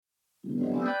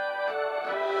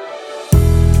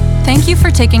Thank you for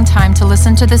taking time to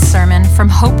listen to this sermon from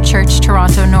Hope Church,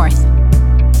 Toronto North.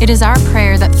 It is our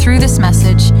prayer that through this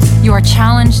message, you are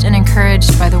challenged and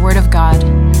encouraged by the Word of God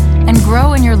and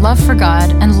grow in your love for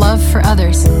God and love for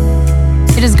others.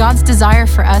 It is God's desire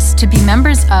for us to be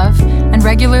members of and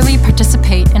regularly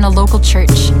participate in a local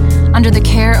church under the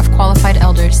care of qualified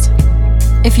elders.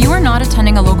 If you are not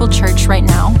attending a local church right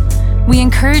now, we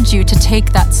encourage you to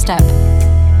take that step.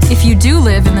 If you do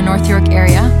live in the North York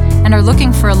area and are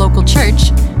looking for a local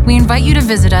church, we invite you to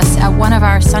visit us at one of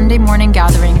our Sunday morning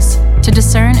gatherings to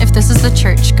discern if this is the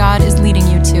church God is leading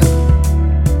you to.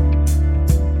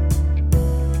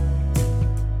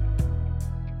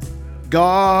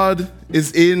 God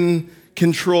is in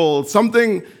control.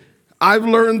 Something I've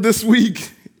learned this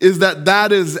week is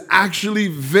that is actually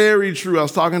very true. I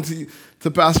was talking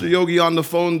to Pastor Yogi on the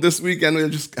phone this week, and I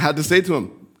just had to say to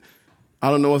him, I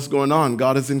don't know what's going on.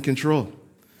 God is in control.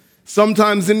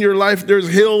 Sometimes in your life, there's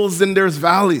hills and there's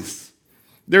valleys.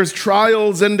 There's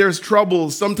trials and there's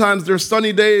troubles. Sometimes there's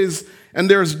sunny days and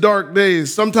there's dark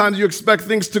days. Sometimes you expect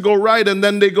things to go right and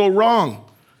then they go wrong.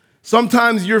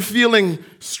 Sometimes you're feeling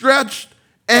stretched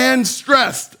and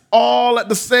stressed all at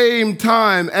the same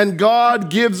time. And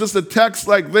God gives us a text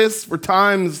like this for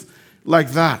times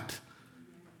like that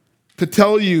to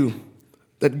tell you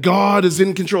that God is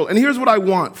in control. And here's what I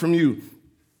want from you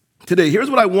today. Here's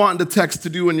what I want the text to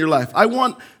do in your life. I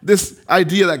want this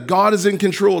idea that God is in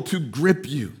control to grip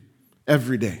you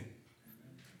every day.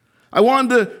 I want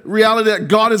the reality that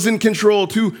God is in control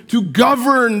to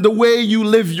govern the way you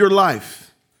live your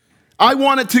life. I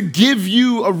want it to give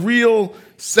you a real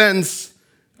sense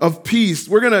of peace.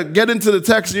 We're going to get into the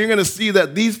text, and you're going to see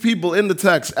that these people in the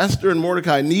text, Esther and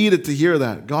Mordecai, needed to hear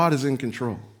that. God is in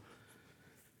control.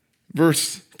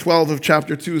 Verse 12 of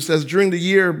chapter 2 says, during the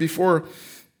year before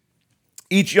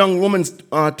each young woman's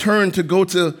turn to go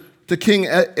to King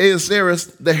Ahasuerus,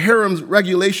 the harem's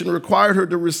regulation required her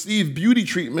to receive beauty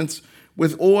treatments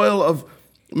with oil of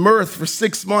myrrh for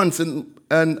 6 months and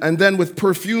then with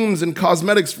perfumes and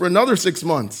cosmetics for another 6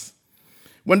 months.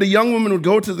 When the young woman would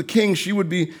go to the king, she would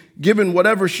be given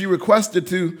whatever she requested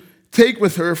to take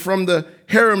with her from the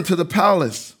harem to the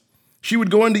palace. She would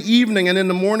go in the evening, and in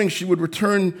the morning she would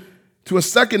return to a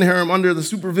second harem under the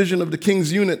supervision of the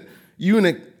king's eunuch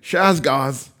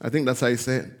Shashgaz, I think that's how you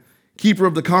say it, keeper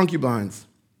of the concubines.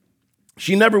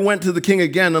 She never went to the king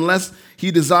again unless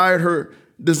he desired her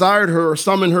or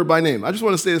summoned her by name. I just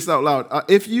want to say this out loud.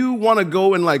 If you want to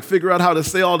go and figure out how to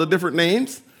say all the different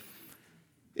names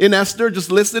in Esther,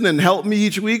 just listen and help me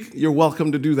each week. You're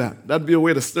welcome to do that. That'd be a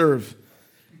way to serve.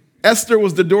 Esther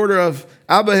was the daughter of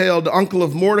Abihail, the uncle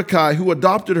of Mordecai, who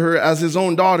adopted her as his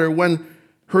own daughter. When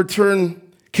her turn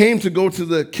came to go to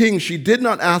the king, she did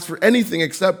not ask for anything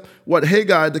except what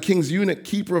Haggai, the king's eunuch,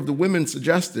 keeper of the women,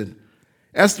 suggested.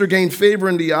 Esther gained favor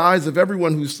in the eyes of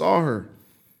everyone who saw her.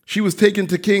 She was taken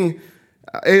to King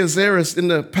Ahasuerus in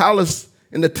the palace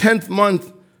in the 10th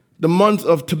month, the month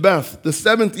of Tebeth, the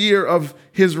 7th year of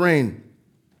his reign.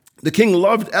 The king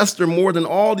loved Esther more than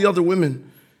all the other women.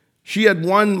 She had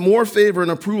won more favor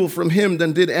and approval from him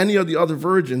than did any of the other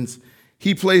virgins.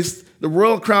 He placed the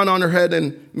royal crown on her head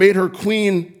and made her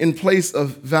queen in place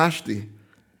of Vashti.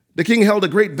 The king held a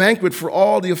great banquet for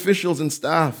all the officials and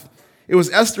staff. It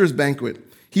was Esther's banquet.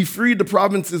 He freed the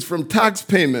provinces from tax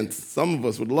payments. Some of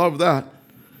us would love that.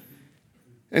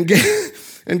 And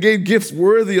gave gifts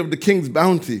worthy of the king's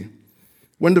bounty.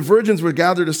 When the virgins were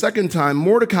gathered a second time,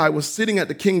 Mordecai was sitting at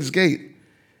the king's gate.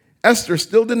 Esther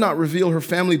still did not reveal her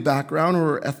family background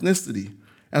or her ethnicity,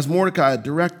 as Mordecai had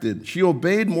directed. She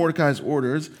obeyed Mordecai's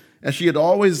orders, as she had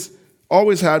always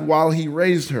had while he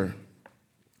raised her.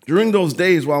 During those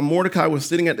days, while Mordecai was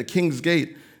sitting at the king's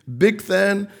gate,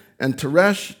 Bigthan and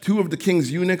Teresh, two of the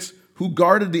king's eunuchs who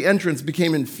guarded the entrance,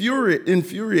 became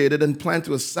infuriated and planned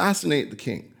to assassinate the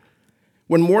king.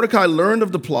 When Mordecai learned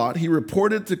of the plot, he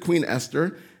reported to Queen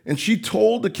Esther, and she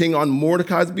told the king on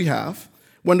Mordecai's behalf.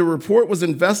 When the report was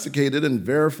investigated and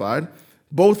verified,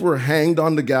 both were hanged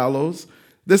on the gallows.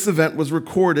 This event was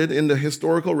recorded in the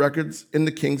historical records in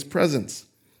the king's presence.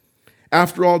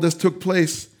 After all this took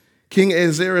place, King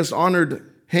Ahasuerus honored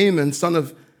Haman, son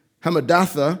of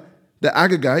Hammedatha, the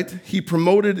Agagite. He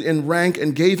promoted in rank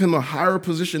and gave him a higher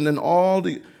position than all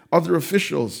the other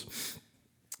officials.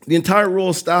 The entire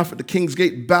royal staff at the king's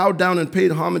gate bowed down and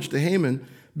paid homage to Haman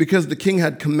because the king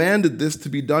had commanded this to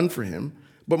be done for him.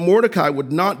 But Mordecai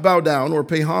would not bow down or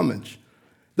pay homage.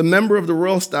 The member of the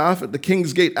royal staff at the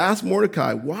king's gate asked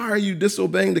Mordecai, "Why are you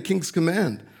disobeying the king's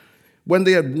command?" When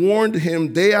they had warned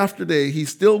him day after day, he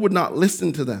still would not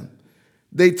listen to them.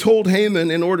 They told Haman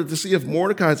in order to see if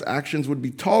Mordecai's actions would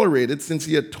be tolerated, since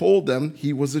he had told them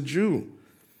he was a Jew.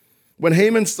 When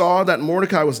Haman saw that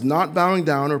Mordecai was not bowing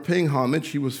down or paying homage,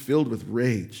 he was filled with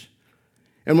rage.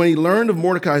 And when he learned of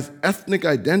Mordecai's ethnic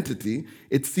identity,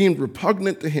 it seemed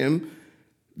repugnant to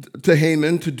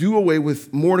Haman, to do away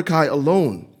with Mordecai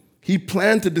alone. He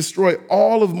planned to destroy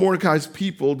all of Mordecai's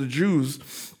people, the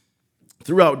Jews,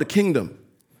 throughout the kingdom.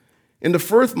 In the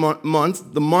first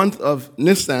month, the month of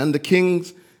Nisan,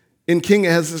 in King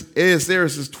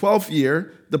Ahasuerus' 12th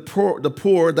year, the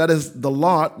poor, that is the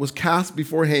lot, was cast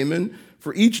before Haman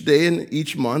for each day in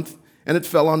each month, and it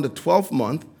fell on the 12th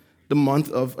month, the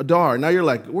month of Adar. Now you're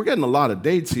like, we're getting a lot of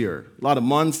dates here, a lot of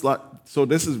months, so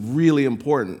this is really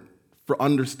important for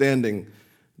understanding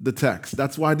the text.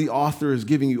 That's why the author is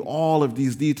giving you all of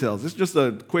these details. It's just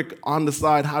a quick on the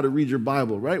side how to read your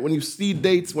Bible, right? When you see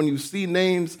dates, when you see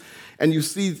names, and you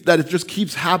see that it just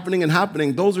keeps happening and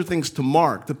happening, those are things to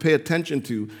mark, to pay attention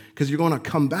to, because you're going to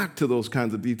come back to those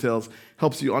kinds of details.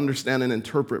 Helps you understand and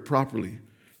interpret properly.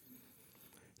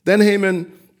 Then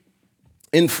Haman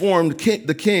informed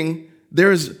the king,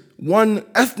 there's one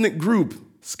ethnic group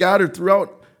scattered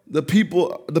throughout the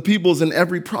peoples in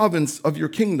every province of your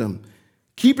kingdom,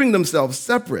 keeping themselves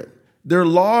separate. Their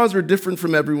laws are different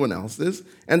from everyone else's,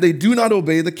 and they do not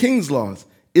obey the king's laws.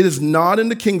 It is not in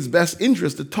the king's best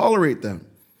interest to tolerate them.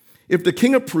 If the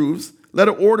king approves, let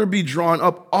an order be drawn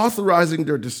up authorizing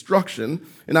their destruction,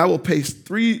 and I will pay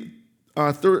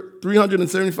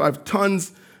 375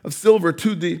 tons of silver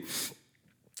to the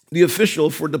official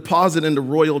for deposit in the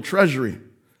royal treasury.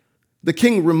 The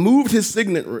king removed his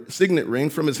signet ring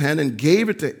from his hand and gave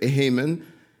it to Haman,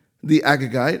 the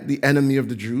Agagite, the enemy of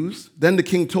the Jews. Then the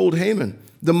king told Haman,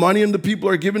 the money and the people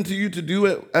are given to you to do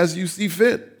it as you see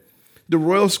fit. The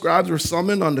royal scribes were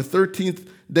summoned on the 13th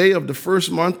day of the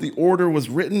first month. The order was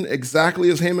written exactly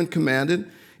as Haman commanded.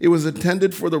 It was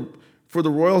intended for the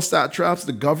royal satraps,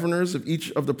 the governors of each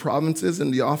of the provinces,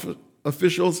 and the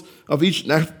officials of each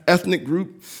ethnic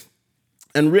group,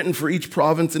 and written for each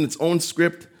province in its own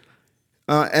script,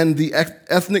 and the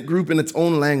ethnic group in its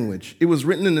own language. It was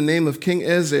written in the name of King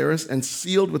Ahasuerus and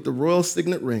sealed with the royal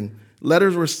signet ring.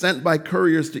 Letters were sent by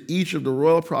couriers to each of the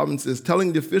royal provinces,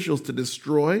 telling the officials to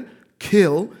destroy,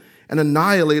 kill, and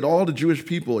annihilate all the Jewish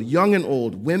people, young and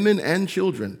old, women and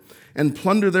children, and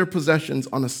plunder their possessions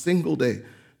on a single day,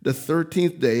 the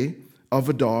 13th day of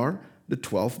Adar, the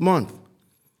 12th month.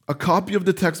 A copy of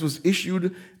the text was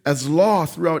issued as law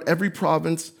throughout every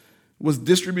province, was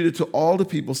distributed to all the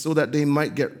people so that they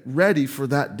might get ready for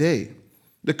that day.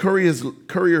 The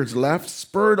couriers left,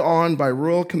 spurred on by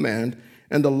royal command,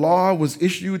 and the law was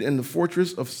issued in the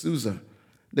fortress of Susa.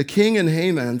 The king and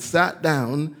Haman sat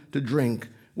down to drink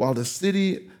while the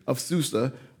city of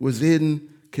Susa was in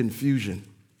confusion.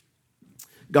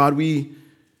 God, we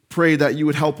pray that you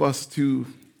would help us to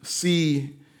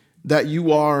see that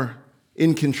you are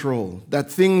in control,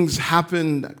 that things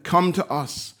happen that come to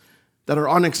us that are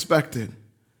unexpected.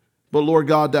 But Lord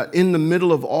God, that in the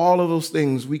middle of all of those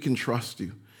things, we can trust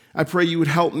you. I pray you would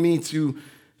help me to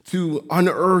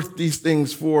unearth these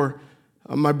things for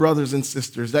my brothers and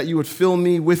sisters, that you would fill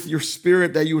me with your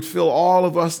spirit, that you would fill all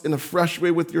of us in a fresh way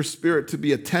with your spirit to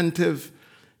be attentive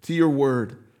to your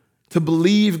word, to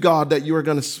believe, God, that you are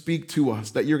going to speak to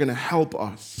us, that you're going to help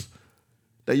us,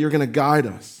 that you're going to guide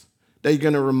us, that you're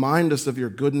going to remind us of your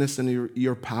goodness and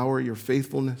your power, your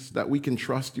faithfulness, that we can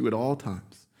trust you at all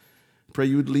times. Pray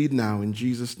you would lead now in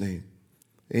Jesus' name.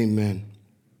 Amen.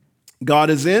 God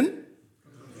is in.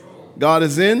 God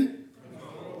is in.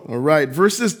 All right,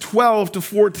 verses 12 to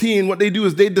 14, what they do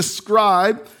is they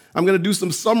describe, I'm going to do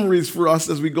some summaries for us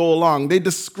as we go along. They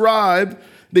describe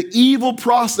the evil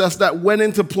process that went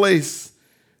into place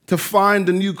to find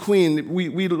the new queen.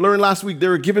 We learned last week they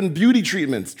were given beauty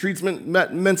treatments.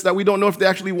 Treatments that we don't know if they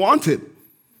actually wanted.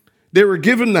 They were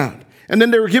given that. And then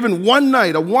they were given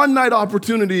a one-night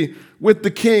opportunity with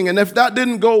the king. And if that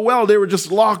didn't go well, they were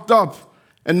just locked up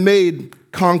and made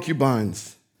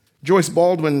concubines. Joyce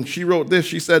Baldwin, she wrote this.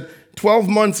 She said, 12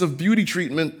 months of beauty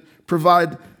treatment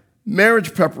provide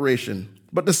marriage preparation.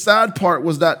 But the sad part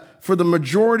was that for the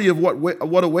majority of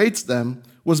what awaits them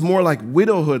was more like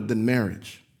widowhood than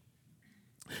marriage.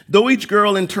 Though each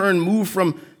girl in turn moved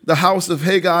from the house of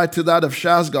Haggai to that of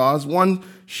Shazgaz,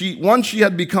 once she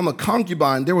had become a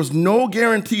concubine, there was no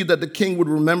guarantee that the king would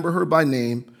remember her by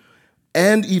name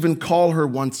and even call her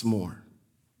once more.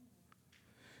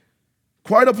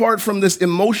 Quite apart from this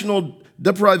emotional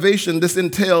deprivation this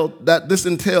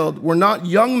entailed, were not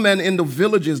young men in the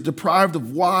villages deprived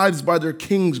of wives by their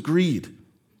king's greed.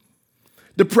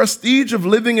 The prestige of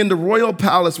living in the royal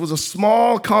palace was a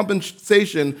small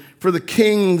compensation for the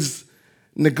king's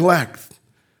neglect.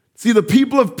 See, the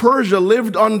people of Persia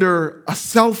lived under a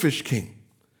selfish king.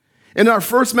 In our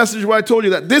first message where I told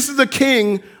you that this is a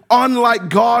king unlike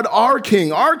God, our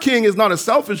king. Our king is not a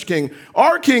selfish king.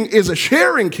 Our king is a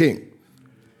sharing king. It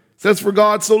says, for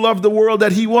God so loved the world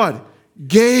that he what?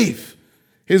 Gave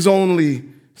his only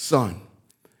son.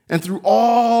 And through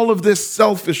all of this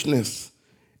selfishness,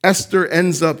 Esther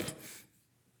ends up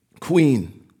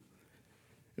queen.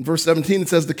 In verse 17, it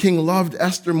says, the king loved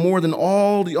Esther more than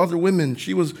all the other women.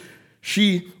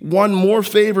 She won more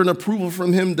favor and approval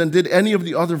from him than did any of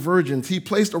the other virgins. He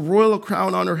placed a royal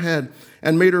crown on her head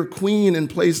and made her queen in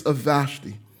place of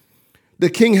Vashti. The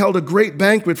king held a great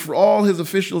banquet for all his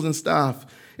officials and staff.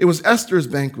 It was Esther's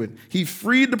banquet. He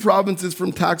freed the provinces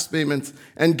from tax payments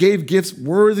and gave gifts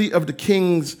worthy of the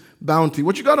king's bounty.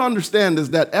 What you got to understand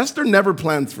is that Esther never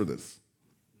plans for this.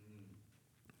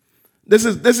 This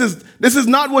is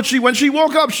not what when she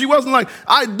woke up, she wasn't like,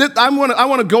 I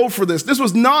want to go for this. This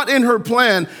was not in her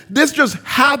plan. This just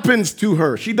happens to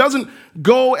her. She doesn't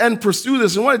go and pursue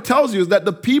this. And what it tells you is that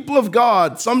the people of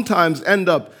God sometimes end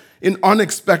up in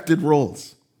unexpected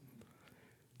roles.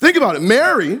 Think about it.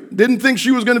 Mary didn't think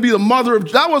she was going to be the mother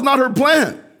of, that was not her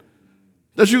plan.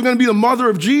 That she was going to be the mother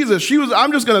of Jesus.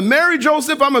 I'm just going to marry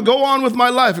Joseph. I'm going to go on with my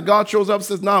life. And God shows up and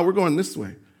says, no, we're going this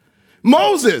way.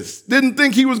 Moses didn't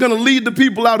think he was going to lead the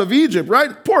people out of Egypt,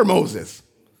 right? Poor Moses.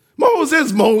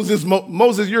 Moses,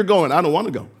 you're going. I don't want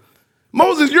to go.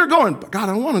 Moses, you're going. But God,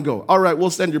 I don't want to go. All right,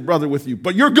 we'll send your brother with you,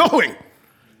 but you're going.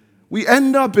 We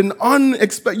end up in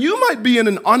you might be in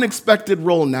an unexpected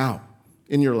role now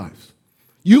in your life.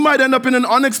 You might end up in an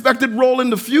unexpected role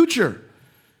in the future.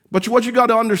 But what you got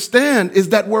to understand is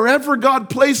that wherever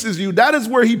God places you, that is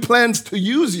where he plans to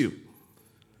use you.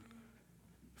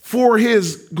 For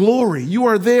his glory. You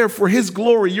are there for his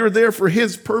glory. You're there for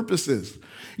his purposes.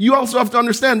 You also have to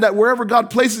understand that wherever God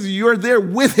places you, you're there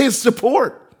with his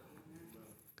support.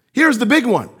 Here's the big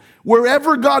one.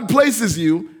 Wherever God places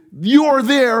you, you are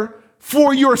there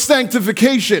for your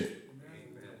sanctification.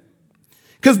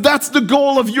 Because that's the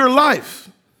goal of your life.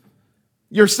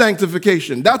 Your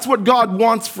sanctification. That's what God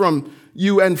wants from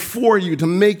you and for you, to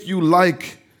make you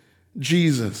like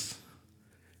Jesus.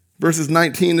 Verses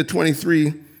 19 to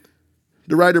 23.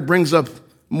 The writer brings up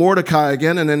Mordecai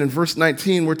again, and then in verse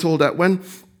 19, we're told that when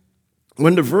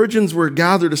the virgins were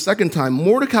gathered a second time,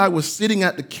 Mordecai was sitting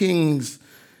at the king's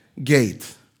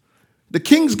gate. The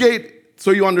king's gate,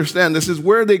 so you understand, this is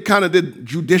where they kind of did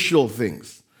judicial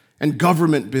things and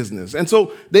government business. And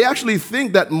so they actually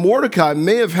think that Mordecai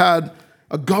may have had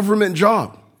a government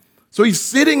job. So he's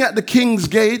sitting at the king's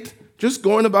gate, just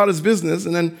going about his business.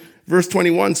 And then verse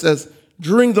 21 says,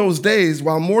 during those days,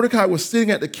 while Mordecai was sitting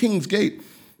at the king's gate,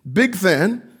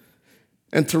 Bigthan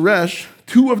and Teresh,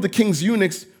 two of the king's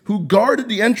eunuchs who guarded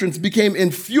the entrance, became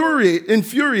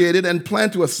infuriated and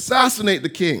planned to assassinate the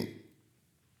king.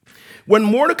 When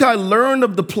Mordecai learned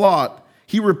of the plot,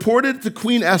 he reported it to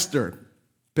Queen Esther.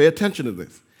 Pay attention to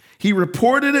this. He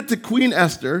reported it to Queen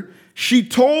Esther. She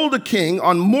told the king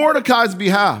on Mordecai's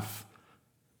behalf.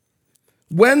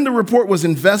 When the report was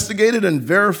investigated and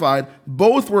verified,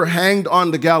 both were hanged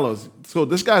on the gallows. So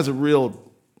this guy's a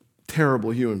real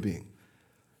terrible human being.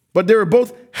 But they were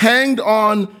both hanged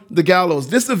on the gallows.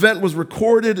 This event was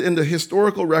recorded in the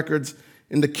historical records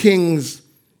in the king's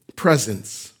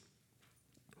presence.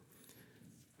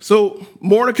 So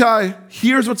Mordecai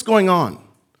hears what's going on.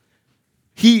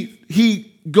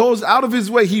 He goes out of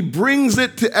his way. He brings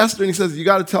it to Esther and he says, you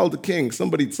got to tell the king,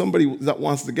 somebody that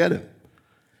wants to get him.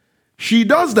 She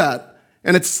does that,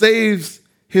 and it saves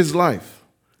his life.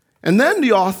 And then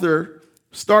the author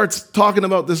starts talking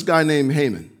about this guy named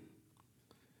Haman.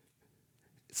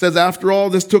 It says, after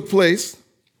all this took place,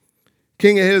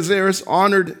 King Ahasuerus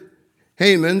honored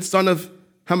Haman, son of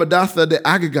Hammedatha the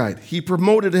Agagite. He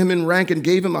promoted him in rank and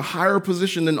gave him a higher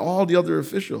position than all the other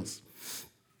officials.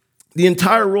 The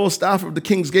entire royal staff of the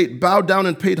king's gate bowed down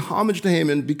and paid homage to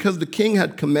Haman because the king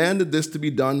had commanded this to be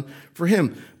done for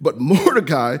him. But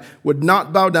Mordecai would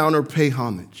not bow down or pay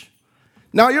homage.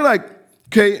 Now you're like,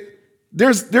 okay,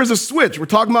 there's a switch. We're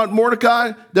talking about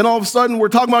Mordecai, then all of a sudden we're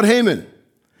talking about Haman.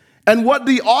 And what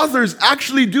the author's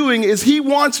actually doing is he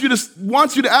wants you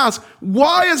to ask,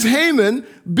 why is Haman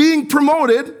being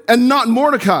promoted and not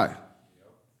Mordecai?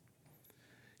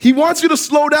 He wants you to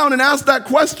slow down and ask that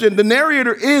question. The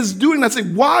narrator is doing that,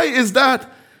 saying, why is that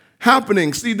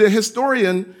happening? See, the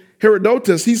historian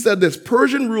Herodotus, he said this: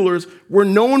 Persian rulers were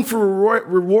known for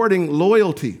rewarding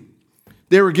loyalty.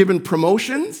 They were given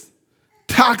promotions,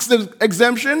 tax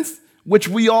exemptions, which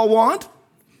we all want.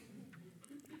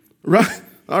 Right?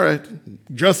 All right.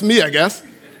 Just me, I guess.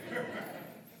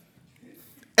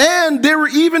 And they were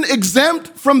even exempt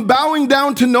from bowing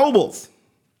down to nobles.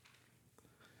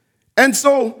 And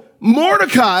so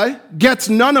Mordecai gets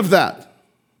none of that.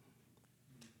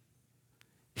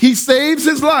 He saves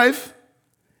his life,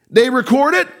 they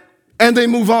record it, and they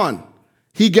move on.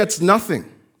 He gets nothing.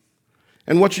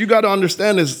 And what you got to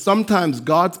understand is sometimes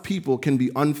God's people can be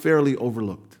unfairly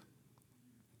overlooked.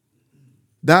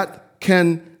 That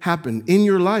can happen. In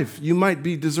your life, you might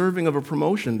be deserving of a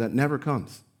promotion that never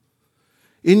comes.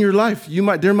 In your life,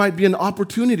 there might be an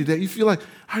opportunity that you feel like,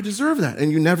 I deserve that,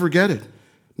 and you never get it.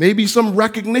 Maybe some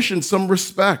recognition, some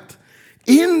respect.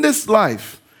 In this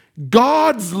life,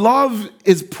 God's love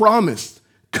is promised.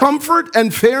 Comfort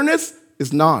and fairness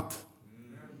is not.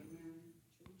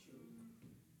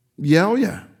 Yeah, oh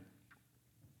yeah.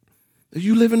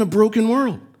 You live in a broken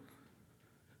world.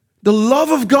 The love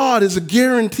of God is a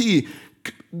guarantee.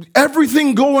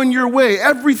 Everything going your way,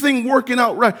 everything working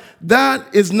out right,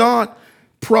 that is not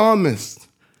promised.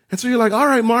 And so you're like, all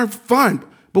right, Marv, fine.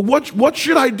 But what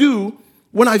should I do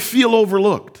when I feel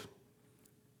overlooked?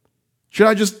 Should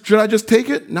I just take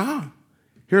it? Nah.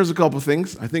 Here's a couple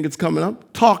things. I think it's coming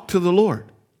up. Talk to the Lord.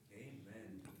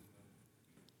 Amen.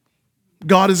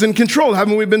 God is in control.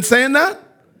 Haven't we been saying that?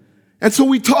 And so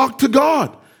we talk to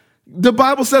God. The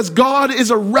Bible says God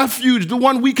is a refuge, the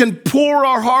one we can pour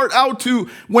our heart out to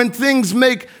when things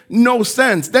make no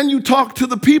sense. Then you talk to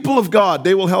the people of God.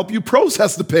 They will help you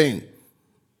process the pain.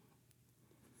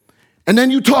 And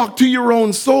then you talk to your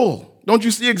own soul. Don't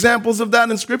you see examples of that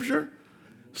in Scripture?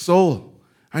 Soul,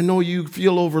 I know you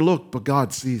feel overlooked, but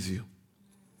God sees you.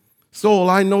 Soul,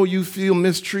 I know you feel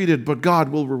mistreated, but God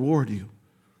will reward you.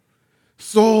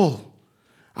 Soul,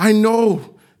 I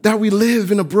know that we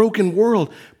live in a broken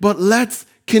world, but let's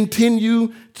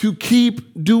continue to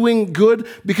keep doing good,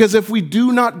 because if we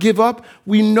do not give up,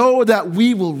 we know that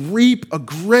we will reap a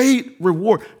great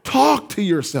reward. Talk to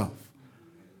yourself.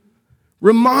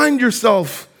 Remind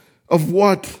yourself of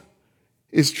what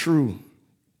is true.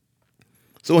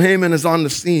 So Haman is on the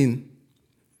scene,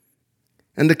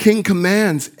 and the king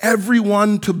commands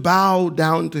everyone to bow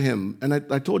down to him. And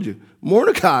I told you,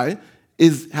 Mordecai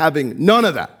is having none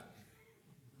of that.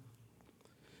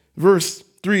 Verse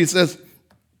 3 says,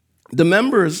 the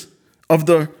members of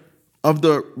the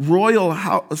royal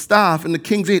staff and the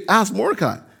king's aide asked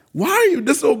Mordecai, why are you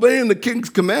disobeying the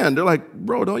king's command? They're like,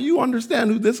 bro, don't you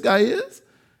understand who this guy is?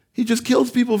 He just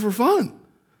kills people for fun.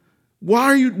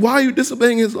 Why are you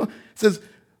disobeying his law? It says,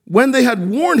 when they had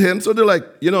warned him, so they're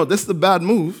like, this is a bad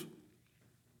move.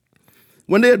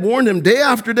 When they had warned him day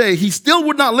after day, he still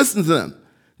would not listen to them.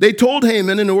 They told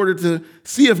Haman in order to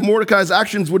see if Mordecai's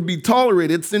actions would be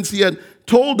tolerated, since he had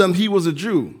told them he was a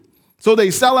Jew. So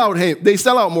they sell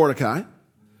out Mordecai.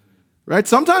 Right?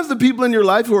 Sometimes the people in your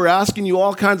life who are asking you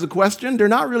all kinds of questions, they're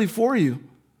not really for you.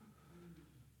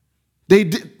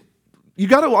 You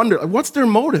got to wonder, what's their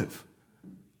motive?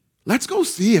 Let's go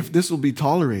see if this will be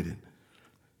tolerated.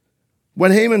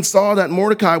 When Haman saw that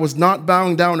Mordecai was not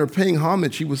bowing down or paying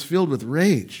homage, he was filled with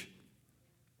rage.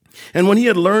 And when he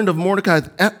had learned of Mordecai's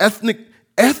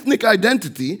ethnic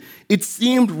identity, it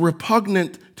seemed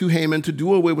repugnant to Haman to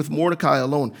do away with Mordecai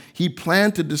alone. He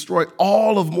planned to destroy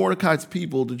all of Mordecai's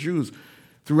people, the Jews,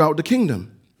 throughout the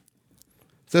kingdom.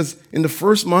 It says, in the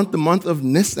first month, the month of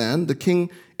Nisan,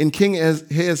 in King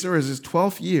Ahasuerus'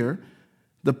 12th year,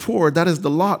 the poor, that is the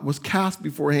lot, was cast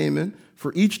before Haman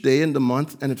for each day in the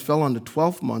month, and it fell on the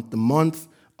 12th month, the month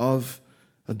of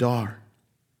Adar.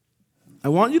 I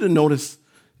want you to notice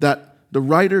that the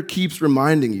writer keeps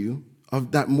reminding you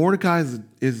of that Mordecai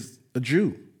is a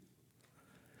Jew.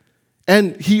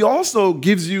 And he also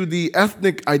gives you the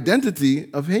ethnic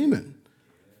identity of Haman.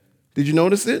 Did you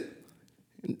notice it?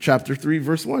 In chapter 3,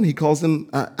 verse 1, he calls him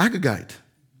Agagite.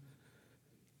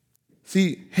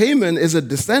 See, Haman is a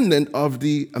descendant of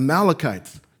the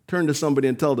Amalekites. Turn to somebody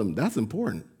and tell them, that's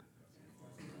important.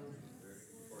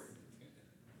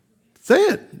 Say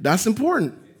it, that's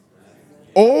important.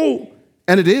 Oh,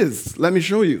 and it is. Let me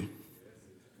show you.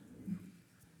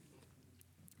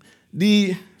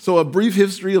 So a brief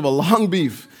history of a long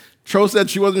beef. Cho said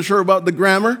she wasn't sure about the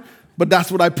grammar, but that's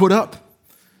what I put up.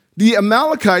 The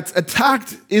Amalekites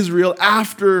attacked Israel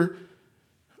after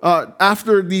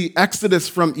the exodus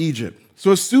from Egypt.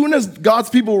 So as soon as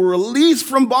God's people were released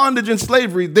from bondage and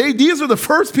slavery, these are the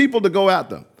first people to go at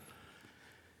them.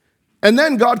 And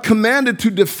then God commanded to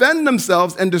defend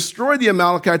themselves and destroy the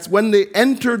Amalekites when they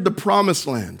entered the promised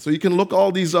land. So you can look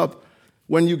all these up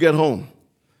when you get home.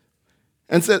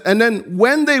 And then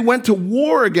when they went to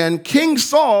war again, King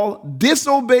Saul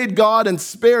disobeyed God and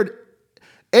spared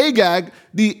Agag,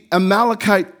 the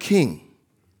Amalekite king.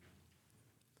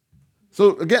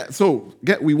 So again,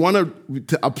 we want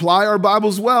to apply our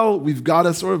Bibles well. We've got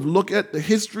to sort of look at the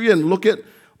history and look at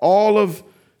all of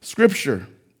Scripture.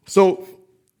 So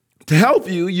to help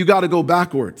you, you got to go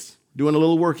backwards. Doing a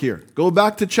little work here. Go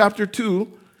back to chapter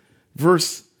 2,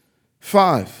 verse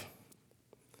 5.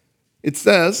 It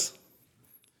says,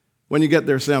 when you get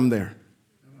there, say I'm there.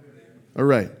 All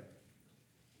right.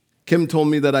 Kim told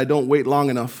me that I don't wait long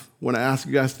enough when I ask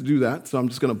you guys to do that, so I'm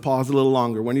just going to pause a little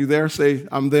longer. When you're there, say,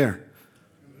 I'm there.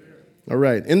 All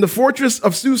right. In the fortress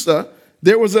of Susa,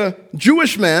 there was a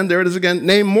Jewish man, there it is again,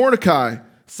 named Mordecai,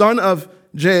 son of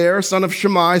Jair, son of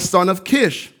Shammai, son of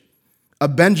Kish, a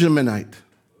Benjaminite.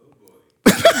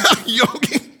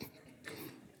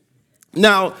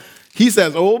 Now, he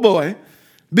says, oh boy,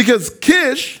 because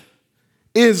Kish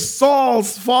is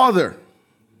Saul's father.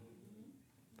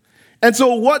 And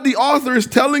so what the author is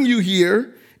telling you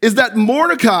here is that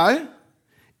Mordecai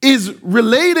is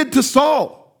related to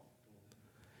Saul.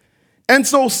 And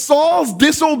so Saul's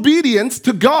disobedience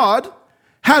to God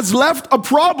has left a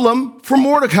problem for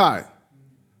Mordecai.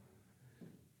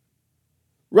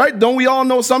 Right? Don't we all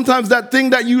know sometimes that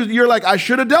thing that you're like, I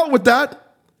should have dealt with that,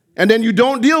 and then you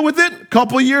don't deal with it, a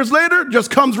couple of years later, just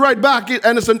comes right back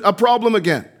and it's a problem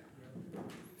again.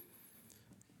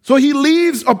 So he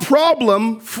leaves a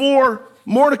problem for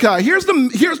Mordecai. Here's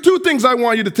two things I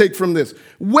want you to take from this.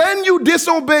 When you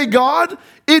disobey God,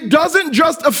 it doesn't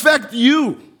just affect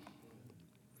you.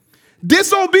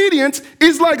 Disobedience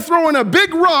is like throwing a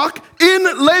big rock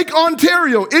in Lake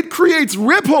Ontario. It creates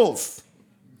ripples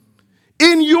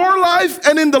in your life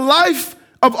and in the life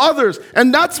of others.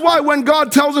 And that's why when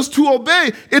God tells us to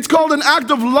obey, it's called an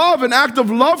act of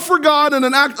love for God and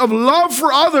an act of love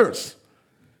for others.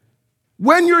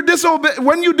 When you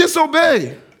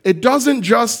disobey, it doesn't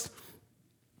just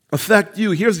affect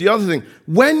you. Here's the other thing.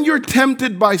 When you're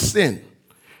tempted by sin,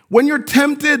 when you're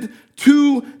tempted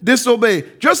to disobey,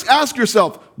 just ask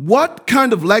yourself, what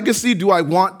kind of legacy do I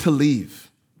want to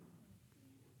leave?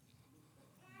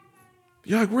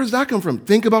 You're like, where does that come from?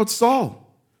 Think about Saul.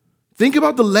 Think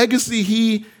about the legacy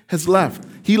he has left.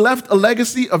 He left a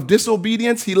legacy of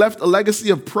disobedience. He left a legacy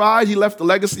of pride. He left a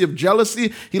legacy of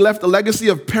jealousy. He left a legacy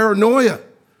of paranoia.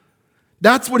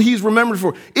 That's what he's remembered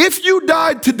for. If you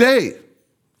died today,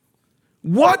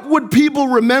 what would people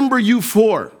remember you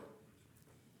for?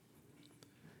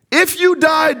 If you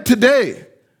died today,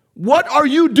 what are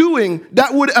you doing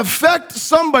that would affect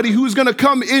somebody who's going to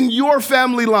come in your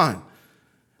family line?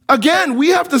 Again, we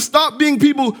have to stop being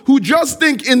people who just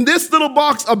think in this little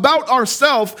box about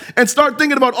ourselves and start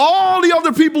thinking about all the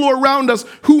other people who are around us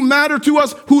who matter to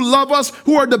us, who love us,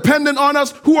 who are dependent on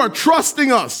us, who are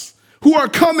trusting us, who are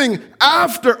coming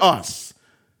after us.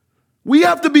 We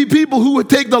have to be people who would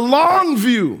take the long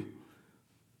view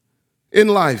in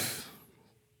life.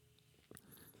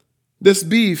 This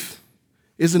beef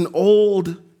is an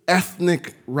old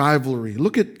ethnic rivalry.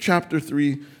 Look at chapter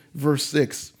 3, verse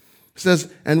 6. It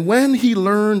says, and when he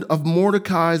learned of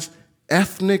Mordecai's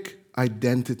ethnic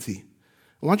identity.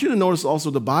 I want you to notice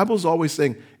also the Bible is always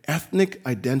saying ethnic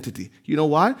identity. You know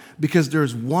why? Because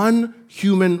there's one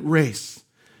human race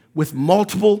with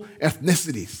multiple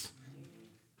ethnicities.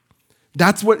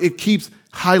 That's what it keeps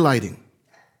highlighting.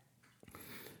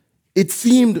 It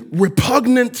seemed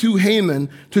repugnant to Haman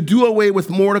to do away with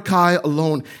Mordecai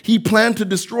alone. He planned to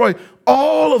destroy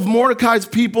all of Mordecai's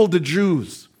people, the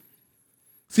Jews.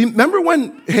 See, remember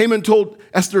when Haman told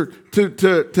Esther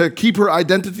to keep her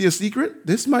identity a secret?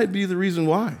 This might be the reason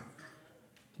why.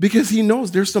 Because he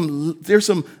knows there's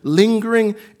some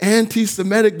lingering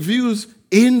anti-Semitic views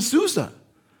in Susa.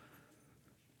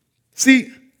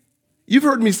 See, you've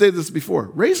heard me say this before.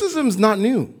 Racism is not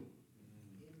new.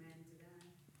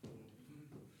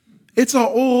 It's an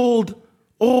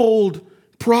old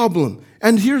problem.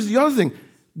 And here's the other thing.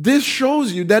 This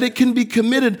shows you that it can be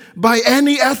committed by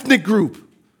any ethnic group.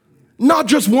 Not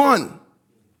just one.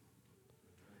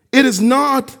 It is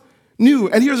not new.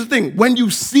 And here's the thing. When you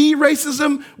see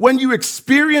racism, when you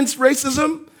experience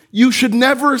racism, you should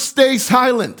never stay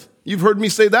silent. You've heard me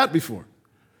say that before.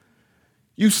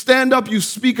 You stand up, you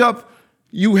speak up,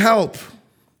 you help.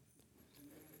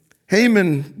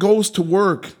 Haman goes to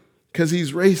work because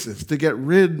he's racist to get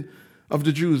rid of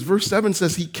the Jews. Verse 7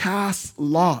 says he casts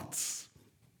lots.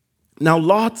 Now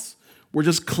lots were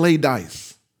just clay dice.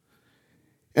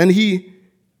 And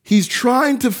he's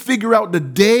trying to figure out the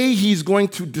day he's going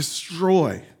to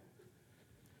destroy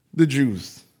the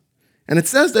Jews. And it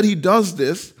says that he does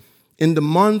this in the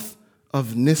month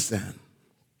of Nisan.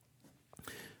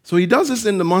 So he does this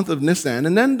in the month of Nisan.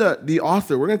 And then the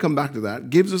author, we're going to come back to that,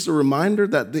 gives us a reminder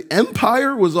that the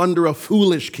empire was under a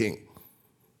foolish king.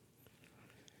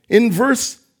 In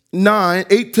verse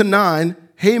 8 to 9,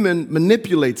 Haman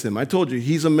manipulates him. I told you,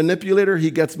 he's a manipulator, he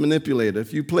gets manipulated.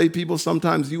 If you play people,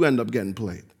 sometimes you end up getting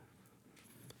played.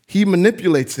 He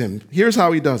manipulates him. Here's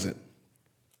how he does it.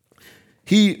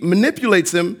 He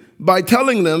manipulates him by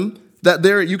telling them that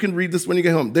you can read this when you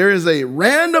get home, there is a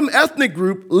random ethnic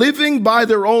group living by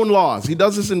their own laws. He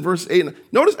does this in verse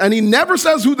 8. Notice, and he never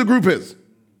says who the group is.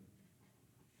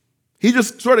 He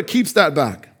just sort of keeps that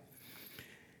back.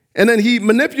 And then he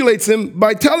manipulates him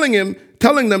by telling them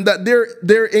that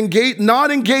they're not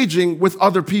engaging with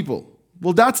other people.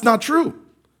 Well, that's not true.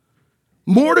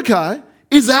 Mordecai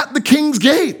is at the king's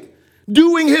gate,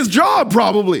 doing his job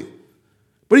probably.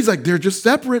 But he's like, they're just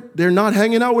separate. They're not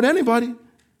hanging out with anybody.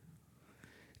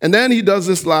 And then he does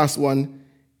this last one.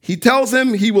 He tells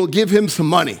him he will give him some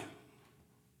money.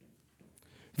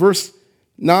 Verse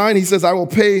 9, he says, I will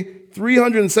pay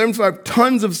 375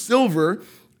 tons of silver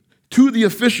to the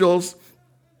officials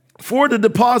for the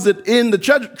deposit in the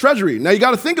treasury. Now you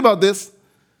got to think about this.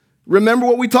 Remember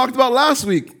what we talked about last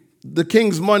week. The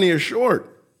king's money is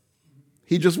short.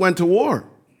 He just went to war.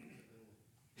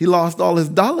 He lost all his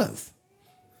dollars.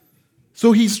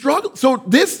 So he struggled. So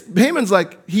this, Haman's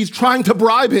like, he's trying to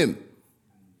bribe him.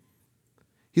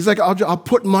 He's like, I'll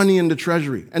put money in the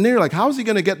treasury. And they're like, how is he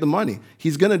going to get the money?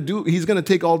 He's going to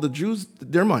take all the Jews,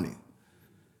 their money.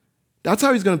 That's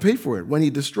how he's going to pay for it. When he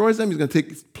destroys them, he's going to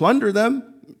plunder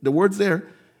them, the word's there,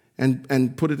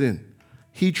 and put it in.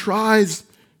 He tries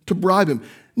to bribe him.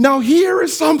 Now here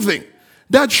is something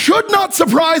that should not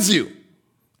surprise you.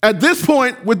 At this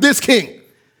point with this king,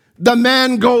 the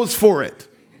man goes for it.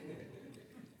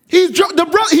 He's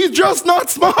just not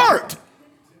smart.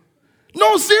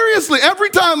 No, seriously. Every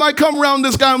time I come around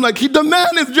this guy, I'm like, the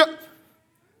man is just...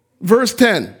 Verse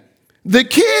 10. The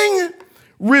king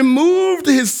removed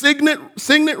his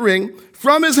signet ring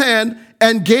from his hand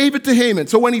and gave it to Haman.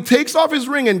 So when he takes off his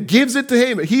ring and gives it to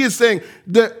Haman, he is saying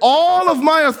that all of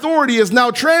my authority is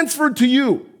now transferred to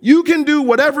you. You can do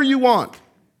whatever you want.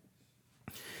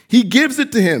 He gives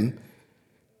it to him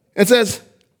and says...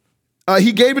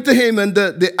 he gave it to Haman,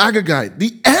 the Agagite,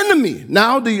 the enemy.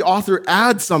 Now the author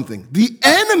adds something. The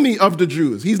enemy of the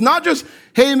Jews. He's not just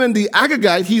Haman the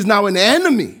Agagite, he's now an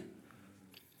enemy.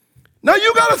 Now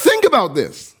you got to think about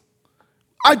this.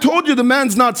 I told you the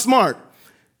man's not smart.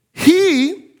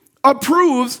 He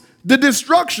approves the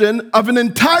destruction of an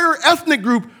entire ethnic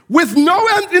group with no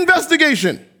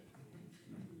investigation.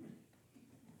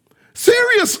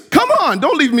 Serious, come on,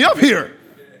 don't leave me up here.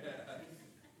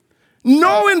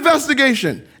 No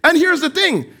investigation. And here's the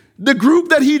thing. The group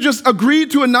that he just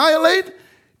agreed to annihilate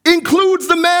includes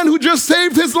the man who just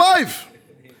saved his life.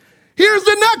 Here's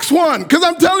the next one, because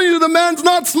I'm telling you the man's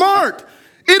not smart.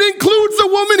 It includes the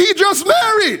woman he just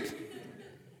married.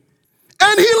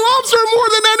 And he loves her more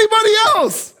than anybody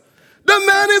else. The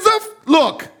man is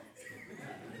look.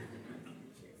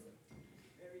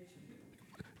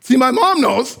 See, my mom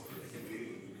knows.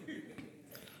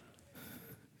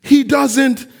 He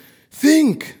doesn't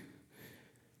think.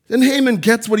 Then Haman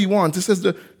gets what he wants. It says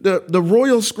the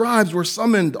royal scribes were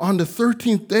summoned on the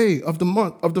 13th day of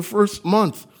the first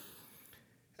month.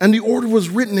 And the order was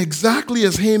written exactly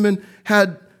as Haman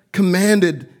had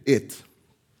commanded it.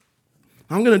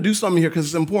 I'm going to do something here because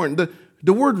it's important.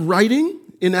 The word writing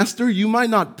in Esther, you might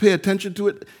not pay attention to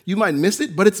it. You might miss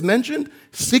it, but it's mentioned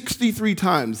 63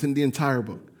 times in the entire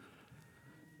book.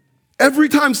 Every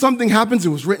time something happens, it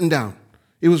was written down.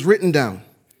 It was written down.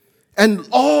 And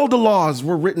all the laws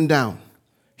were written down.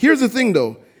 Here's the thing,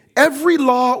 though. Every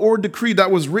law or decree that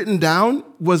was written down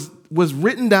was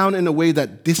written down in a way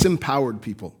that disempowered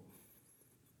people.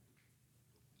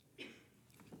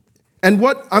 And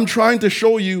what I'm trying to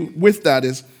show you with that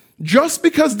is, just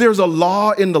because there's a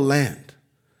law in the land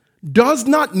does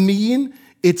not mean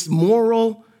it's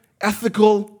moral,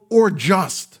 ethical, or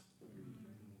just.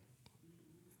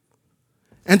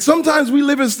 And sometimes we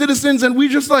live as citizens and we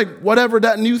just like, whatever,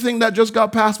 that new thing that just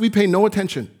got passed, we pay no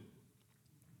attention.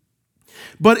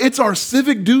 But it's our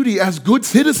civic duty as good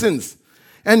citizens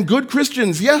and good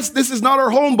Christians. Yes, this is not our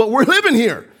home, but we're living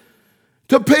here.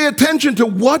 To pay attention to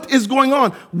what is going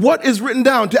on, what is written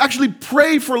down, to actually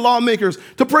pray for lawmakers,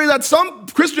 to pray that some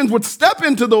Christians would step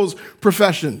into those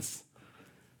professions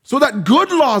so that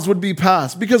good laws would be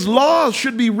passed, because laws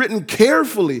should be written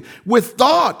carefully, with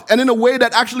thought, and in a way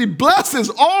that actually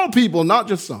blesses all people, not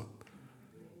just some.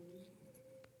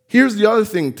 Here's the other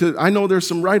thing. I know there's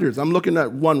some writers. I'm looking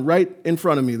at one right in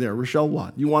front of me there, Rochelle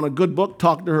Watt. You want a good book?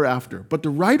 Talk to her after. But the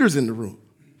writers in the room,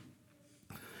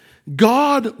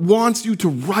 God wants you to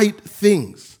write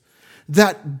things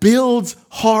that builds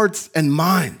hearts and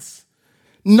minds,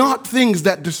 not things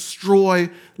that destroy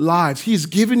lives. He's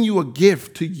given you a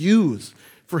gift to use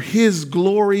for his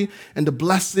glory and the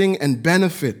blessing and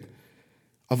benefit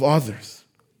of others.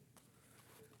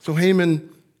 So Haman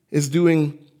is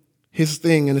doing his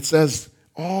thing, and it says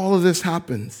all of this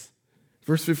happens.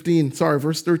 Verse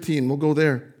 13, we'll go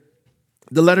there.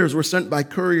 The letters were sent by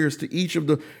couriers to each of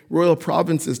the royal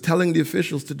provinces, telling the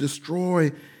officials to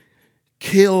destroy,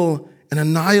 kill, and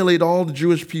annihilate all the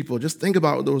Jewish people. Just think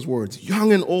about those words.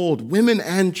 Young and old, women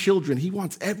and children. He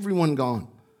wants everyone gone.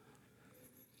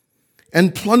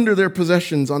 And plunder their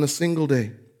possessions on a single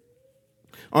day.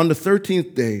 On the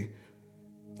 13th day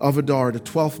of Adar, the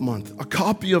 12th month, a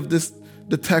copy of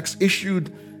the text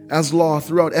issued as law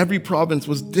throughout every province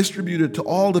was distributed to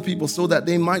all the people so that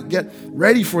they might get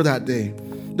ready for that day.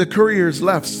 The couriers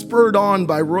left, spurred on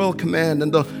by royal command,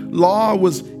 and the law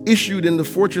was issued in the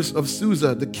fortress of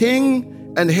Susa. The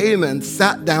king and Haman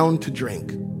sat down to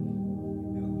drink.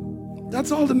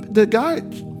 That's all the guys.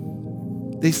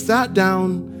 They sat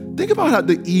down. Think about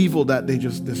the evil that they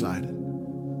just decided.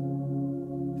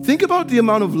 Think about the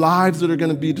amount of lives that are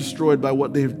going to be destroyed by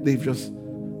what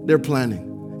they're planning.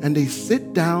 And they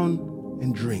sit down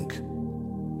and drink.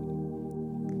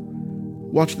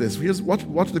 Watch this.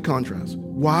 Watch the contrast.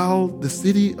 While the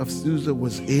city of Susa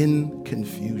was in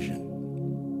confusion.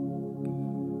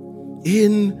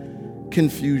 In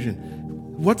confusion.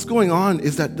 What's going on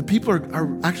is that the people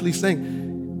are actually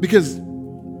saying, because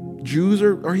Jews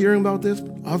are hearing about this,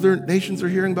 other nations are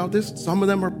hearing about this, some of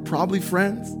them are probably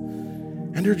friends,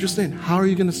 and they're just saying, how are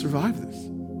you going to survive this?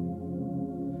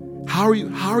 How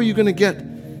are you going to get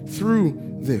through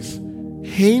this?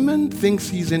 Haman thinks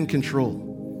he's in control,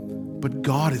 but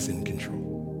God is in control.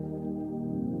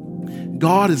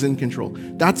 God is in control.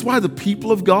 That's why the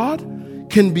people of God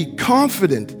can be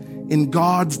confident in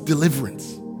God's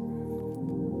deliverance.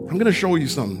 I'm going to show you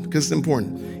something because it's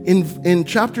important. In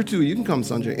chapter 2, you can come,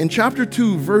 Sanjay. In chapter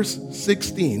 2, verse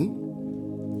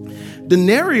 16, the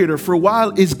narrator for a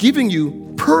while is giving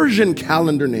you Persian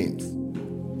calendar names.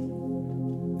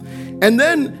 And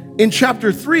then in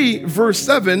chapter 3, verse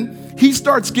 7, he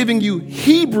starts giving you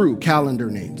Hebrew calendar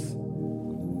names.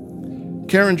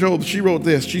 Karen Job, she wrote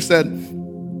this. She said,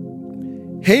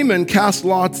 Haman cast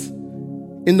lots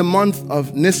in the month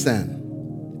of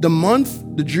Nisan, the month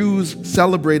the Jews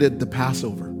celebrated the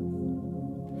Passover,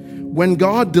 when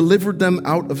God delivered them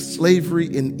out of slavery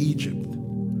in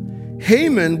Egypt.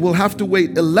 Haman will have to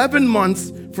wait 11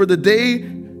 months for the day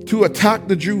to attack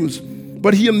the Jews,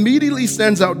 but he immediately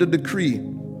sends out the decree.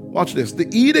 Watch this. The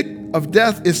edict of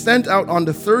death is sent out on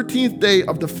the 13th day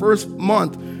of the first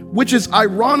month, which is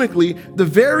ironically the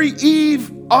very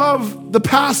eve of the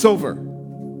Passover.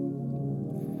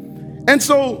 And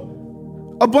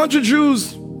so a bunch of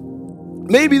Jews,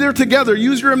 maybe they're together,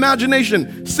 use your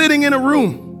imagination, sitting in a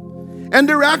room, and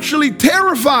they're actually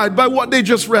terrified by what they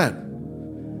just read.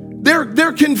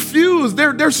 They're confused,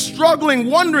 they're struggling,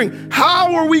 wondering,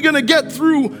 how are we going to get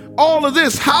through all of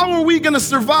this? How are we going to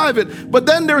survive it? But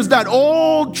then there's that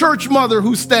old church mother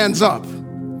who stands up.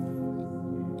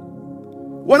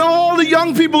 When all the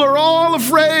young people are all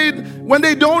afraid, when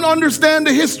they don't understand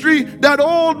the history, that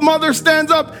old mother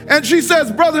stands up and she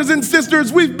says, brothers and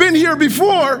sisters, we've been here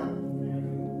before.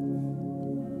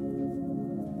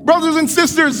 Brothers and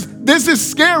sisters, this is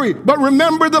scary, but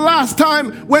remember the last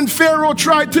time when Pharaoh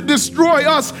tried to destroy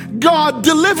us, God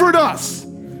delivered us.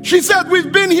 She said,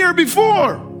 we've been here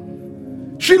before.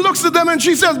 She looks at them and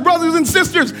she says, brothers and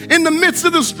sisters, in the midst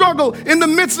of the struggle, in the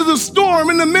midst of the storm,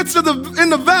 in the midst of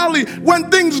in the valley, when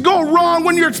things go wrong,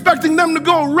 when you're expecting them to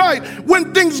go right,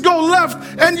 when things go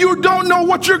left and you don't know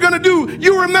what you're going to do,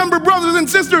 you remember, brothers and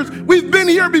sisters, we've been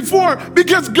here before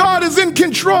because God is in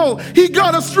control. He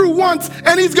got us through once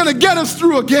and he's going to get us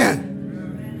through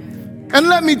again. And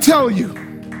let me tell you,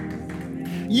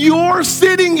 you're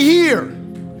sitting here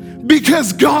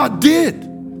because God did.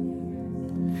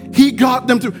 He got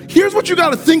them through. Here's what you got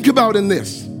to think about in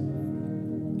this.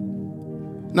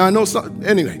 Now, I know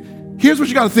anyway, here's what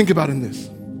you got to think about in this.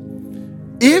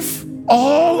 If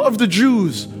all of the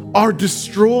Jews are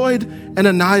destroyed and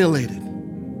annihilated,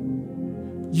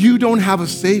 you don't have a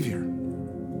savior.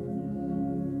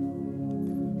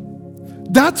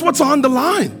 That's what's on the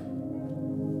line.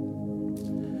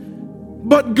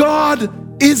 But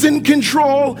God is in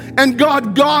control, and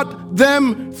God got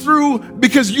them through,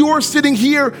 because you're sitting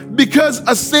here because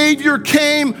a Savior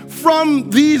came from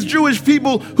these Jewish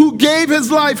people who gave his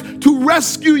life to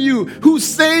rescue you, who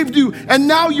saved you, and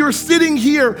now you're sitting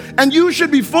here and you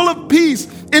should be full of peace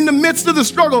in the midst of the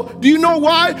struggle. Do you know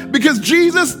why? Because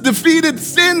Jesus defeated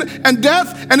sin and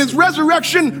death, and his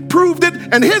resurrection proved it,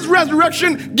 and his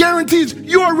resurrection guarantees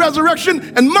your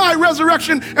resurrection and my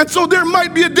resurrection. And so there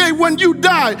might be a day when you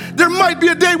die. There might be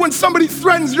a day when somebody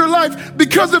threatens your life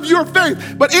because of your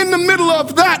faith. But in the middle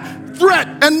of that threat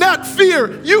and that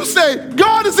fear, you say,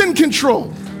 God is in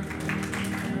control.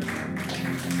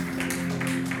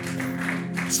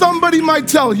 Somebody might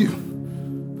tell you,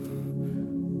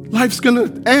 life's gonna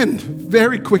end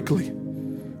very quickly.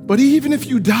 But even if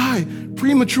you die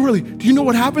prematurely, do you know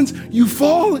what happens? You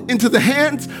fall into the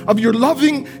hands of your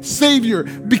loving Savior.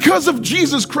 Because of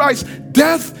Jesus Christ,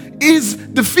 death is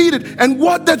defeated. And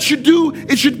what that should do,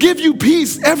 it should give you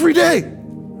peace every day.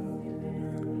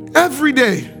 Every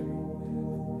day.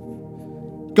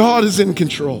 God is in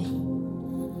control.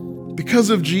 Because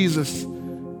of Jesus,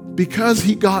 because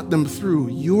he got them through,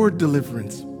 your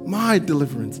deliverance, my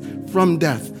deliverance from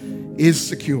death is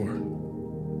secure.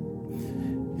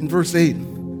 In verse 8,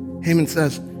 Haman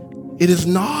says, it is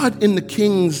not in the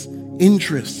king's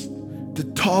interest to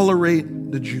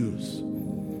tolerate the Jews.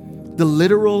 The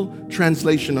literal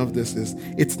translation of this is,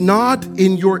 it's not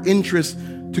in your interest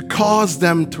to cause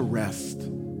them to rest.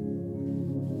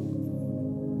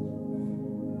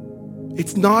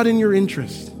 It's not in your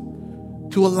interest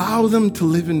to allow them to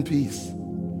live in peace,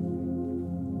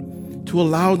 to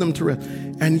allow them to rest.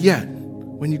 And yet,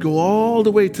 when you go all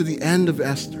the way to the end of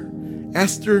Esther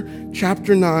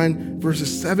chapter 9,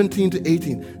 verses 17 to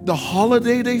 18, the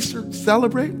holiday they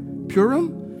celebrate,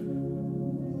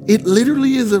 Purim, it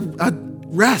literally is a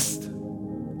rest.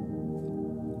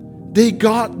 They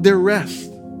got their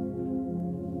rest.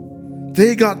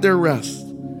 They got their rest.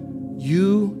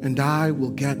 You and I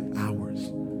will get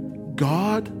ours.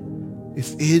 God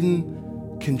is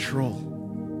in control.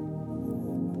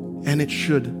 And it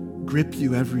should grip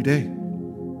you every day.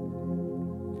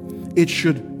 It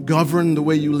should govern the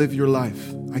way you live your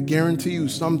life. I guarantee you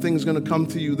something's going to come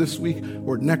to you this week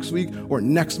or next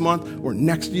month or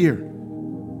next year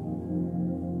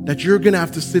that you're going to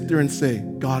have to sit there and say,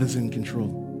 God is in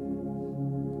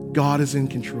control. God is in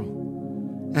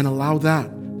control. And allow that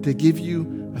to give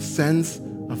you a sense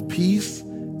of peace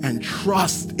and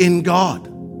trust in God.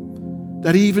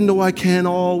 That even though I can't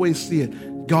always see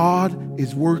it, God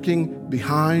is working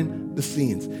behind the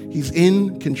scenes. He's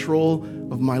in control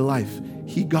of my life.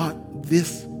 He got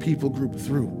this people group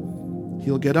through.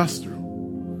 He'll get us through.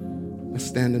 Let's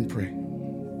stand and pray.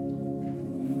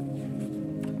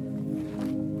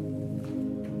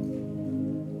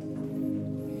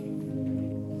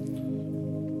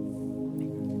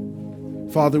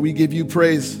 Father, we give you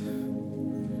praise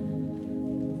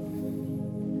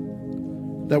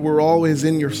that we're always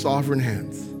in your sovereign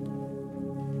hands.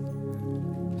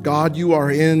 God, you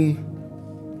are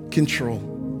in control.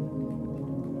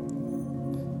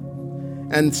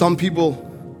 And some people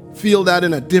feel that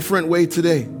in a different way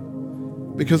today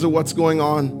because of what's going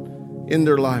on in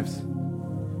their lives.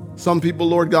 Some people,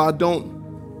 Lord God, don't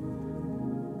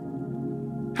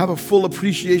have a full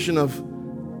appreciation of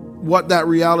what that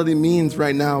reality means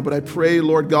right now. But I pray,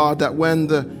 Lord God, that when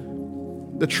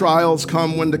the trials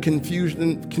come, when the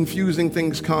confusing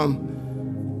things come,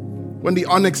 when the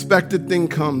unexpected thing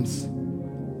comes,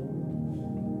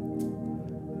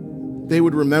 they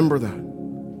would remember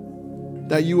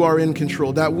that you are in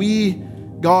control, that we,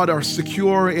 God, are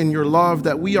secure in your love,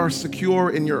 that we are secure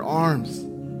in your arms,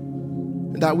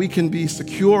 and that we can be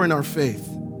secure in our faith.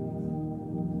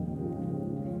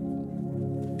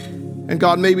 And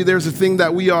God, maybe there's a thing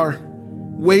that we are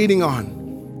waiting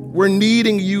on. We're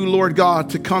needing you, Lord God,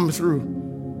 to come through.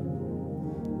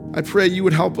 I pray you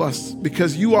would help us,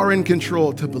 because you are in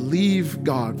control, to believe,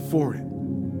 God, for it.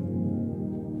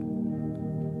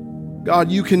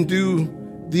 God, you can do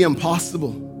the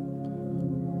impossible.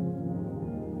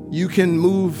 You can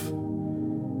move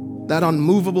that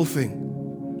unmovable thing.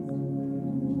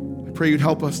 I pray you'd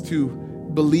help us to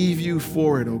believe you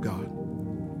for it, oh God.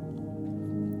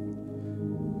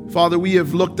 Father, we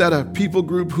have looked at a people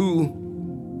group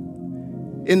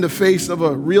who, in the face of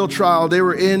a real trial, they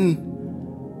were in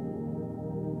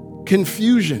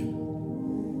confusion.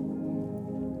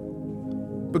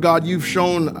 But God, you've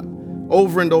shown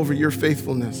over and over your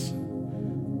faithfulness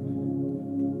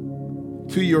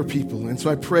to your people. And so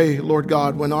I pray, Lord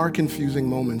God, when our confusing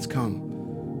moments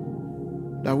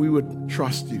come, that we would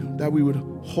trust you, that we would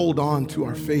hold on to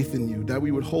our faith in you, that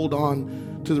we would hold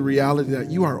on to the reality that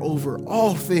you are over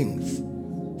all things,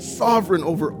 sovereign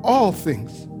over all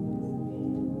things,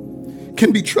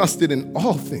 can be trusted in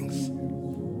all things.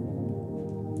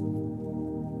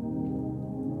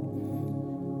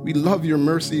 We love your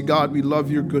mercy, God. We love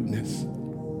your goodness.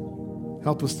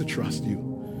 Help us to trust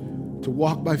you, to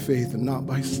walk by faith and not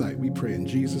by sight. We pray in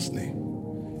Jesus' name.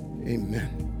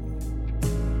 Amen.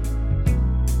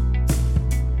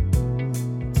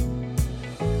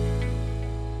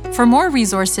 For more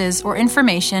resources or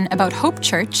information about Hope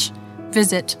Church,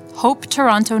 visit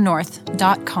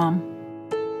hopetorontonorth.com.